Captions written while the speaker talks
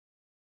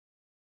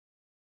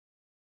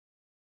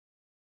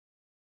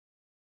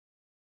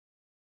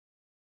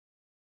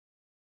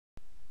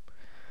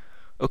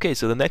Okay,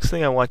 so the next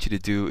thing I want you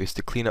to do is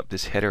to clean up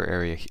this header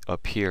area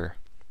up here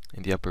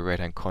in the upper right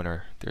hand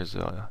corner. There's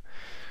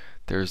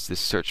this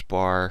search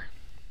bar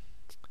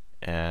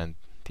and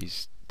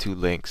these two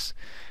links,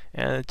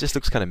 and it just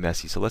looks kind of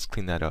messy, so let's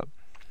clean that up.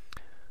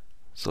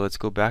 So let's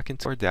go back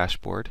into our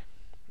dashboard,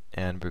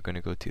 and we're going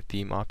to go to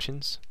theme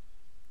options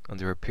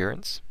under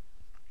appearance,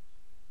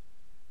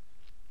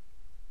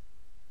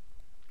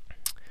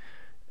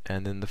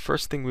 and then the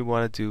first thing we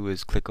want to do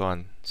is click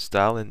on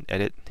style and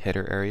edit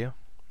header area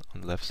on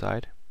the left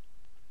side,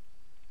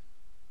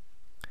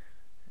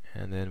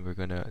 and then we're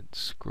going to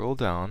scroll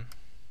down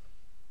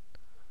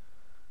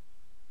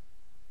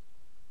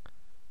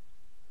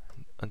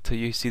until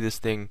you see this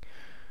thing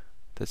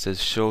that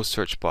says show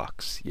search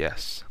box.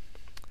 Yes,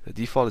 the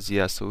default is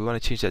yes, so we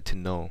want to change that to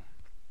no,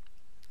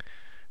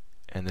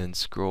 and then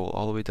scroll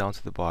all the way down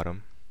to the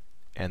bottom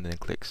and then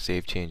click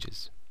save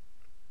changes.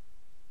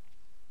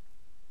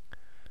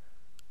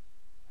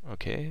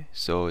 Okay,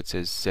 so it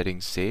says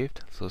settings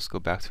saved, so let's go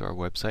back to our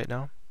website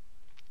now,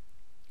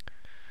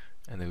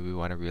 and then we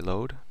want to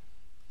reload.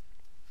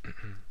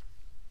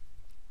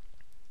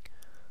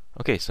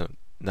 Okay, so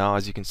now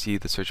as you can see,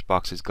 the search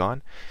box is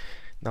gone.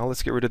 Now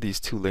let's get rid of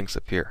these two links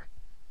up here.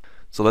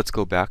 So let's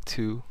go back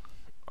to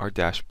our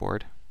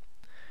dashboard,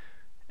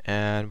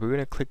 and we're going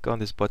to click on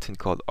this button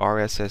called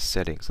RSS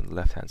settings on the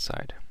left hand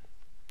side.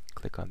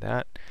 Click on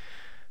that,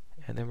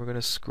 and then we're going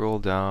to scroll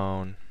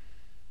down,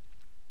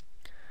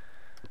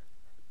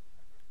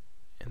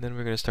 and then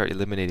we're going to start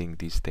eliminating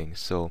these things.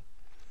 So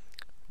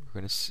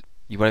we're going to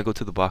you want to go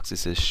to the box that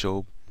says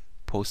show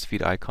post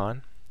feed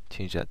icon,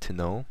 change that to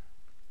no,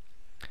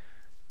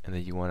 and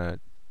then you want to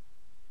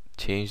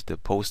change the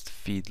post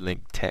feed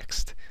link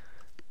text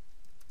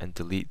and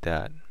delete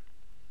that.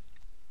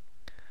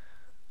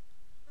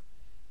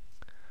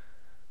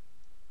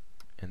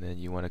 And then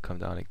you want to come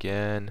down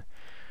again,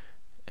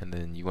 and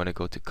then you want to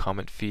go to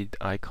comment feed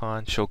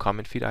icon, show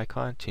comment feed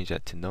icon, change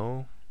that to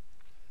no,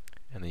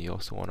 and then you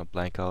also want to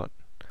blank out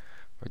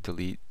or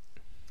delete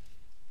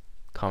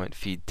comment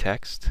feed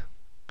text.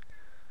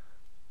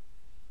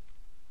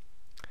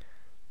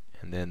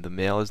 And then the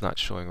mail is not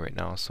showing right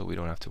now, so we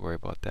don't have to worry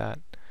about that.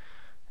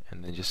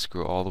 And then just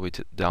scroll all the way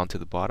down to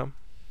the bottom,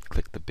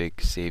 click the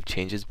big save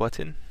changes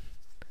button.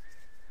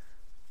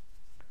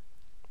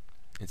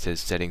 It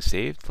says settings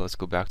saved, so let's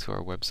go back to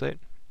our website.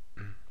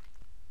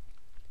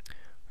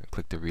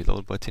 Click the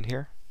reload button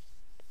here.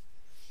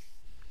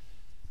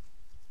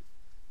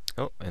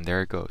 Oh, and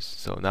there it goes.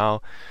 So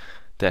now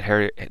that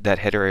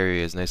header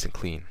area is nice and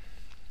clean.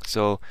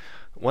 So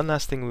one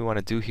last thing we want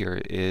to do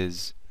here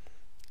is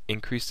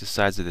increase the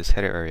size of this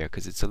header area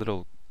because it's a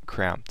little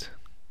cramped.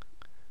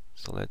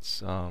 So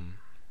let's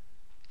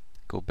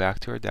go back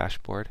to our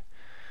dashboard,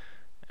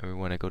 and we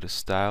want to go to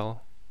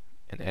style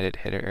and edit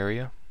header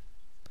area,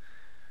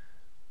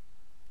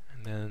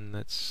 and then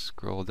let's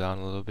scroll down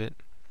a little bit,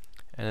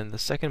 and then the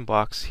second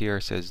box here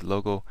says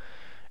logo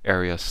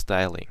area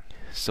styling.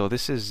 So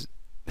this is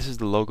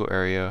the logo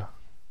area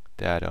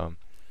that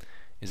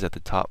is at the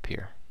top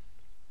here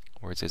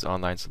where it says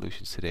online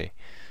solutions today.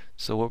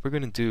 So what we're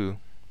going to do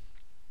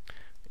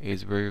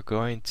is we're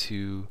going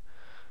to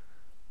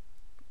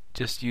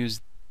just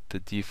use the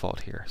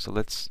default here. So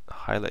let's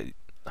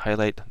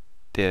highlight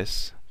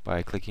this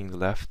by clicking the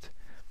left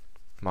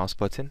mouse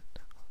button,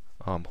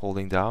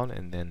 holding down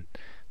and then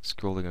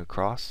scrolling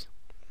across.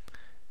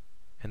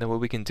 And then what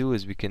we can do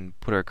is we can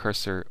put our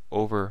cursor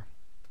over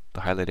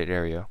the highlighted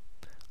area,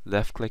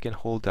 left click and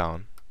hold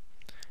down,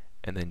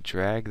 and then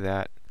drag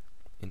that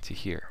into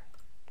here.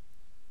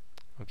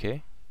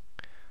 Okay,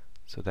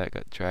 so that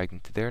got dragged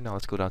into there. Now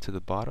let's go down to the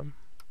bottom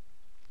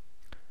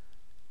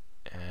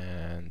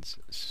and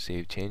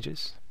save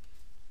changes.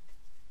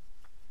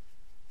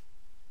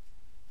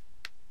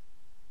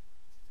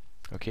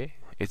 Okay,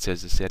 it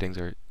says the settings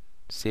are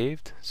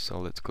saved, so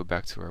let's go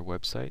back to our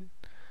website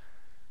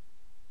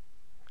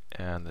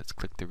and let's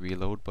click the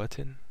reload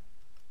button.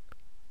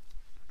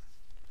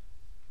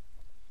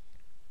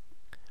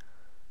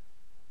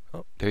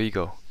 Oh, there you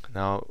go.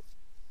 Now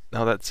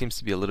that seems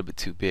to be a little bit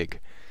too big,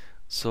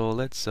 so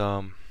let's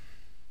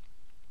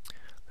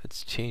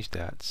change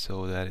that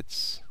so that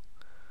it's,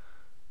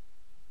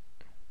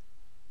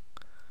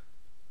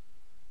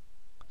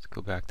 let's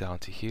go back down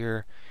to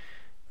here,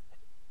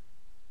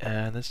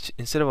 and let's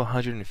instead of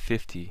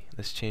 150,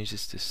 let's change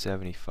this to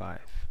 75.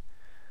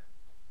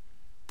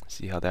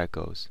 See how that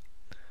goes.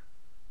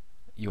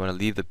 You want to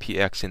leave the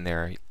PX in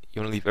there.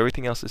 You want to leave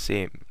everything else the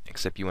same,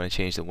 except you want to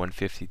change the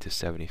 150 to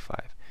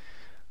 75.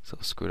 So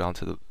scroll down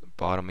to the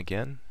bottom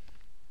again.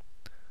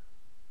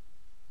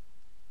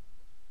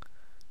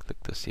 Click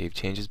the Save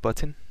Changes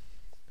button.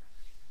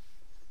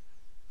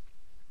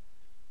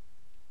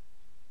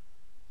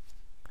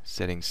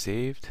 Settings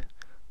saved.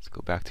 Let's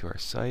go back to our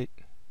site.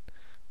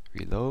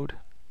 Reload.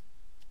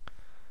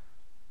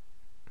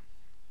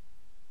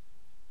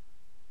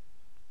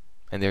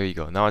 And there you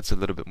go. Now it's a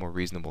little bit more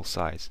reasonable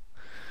size.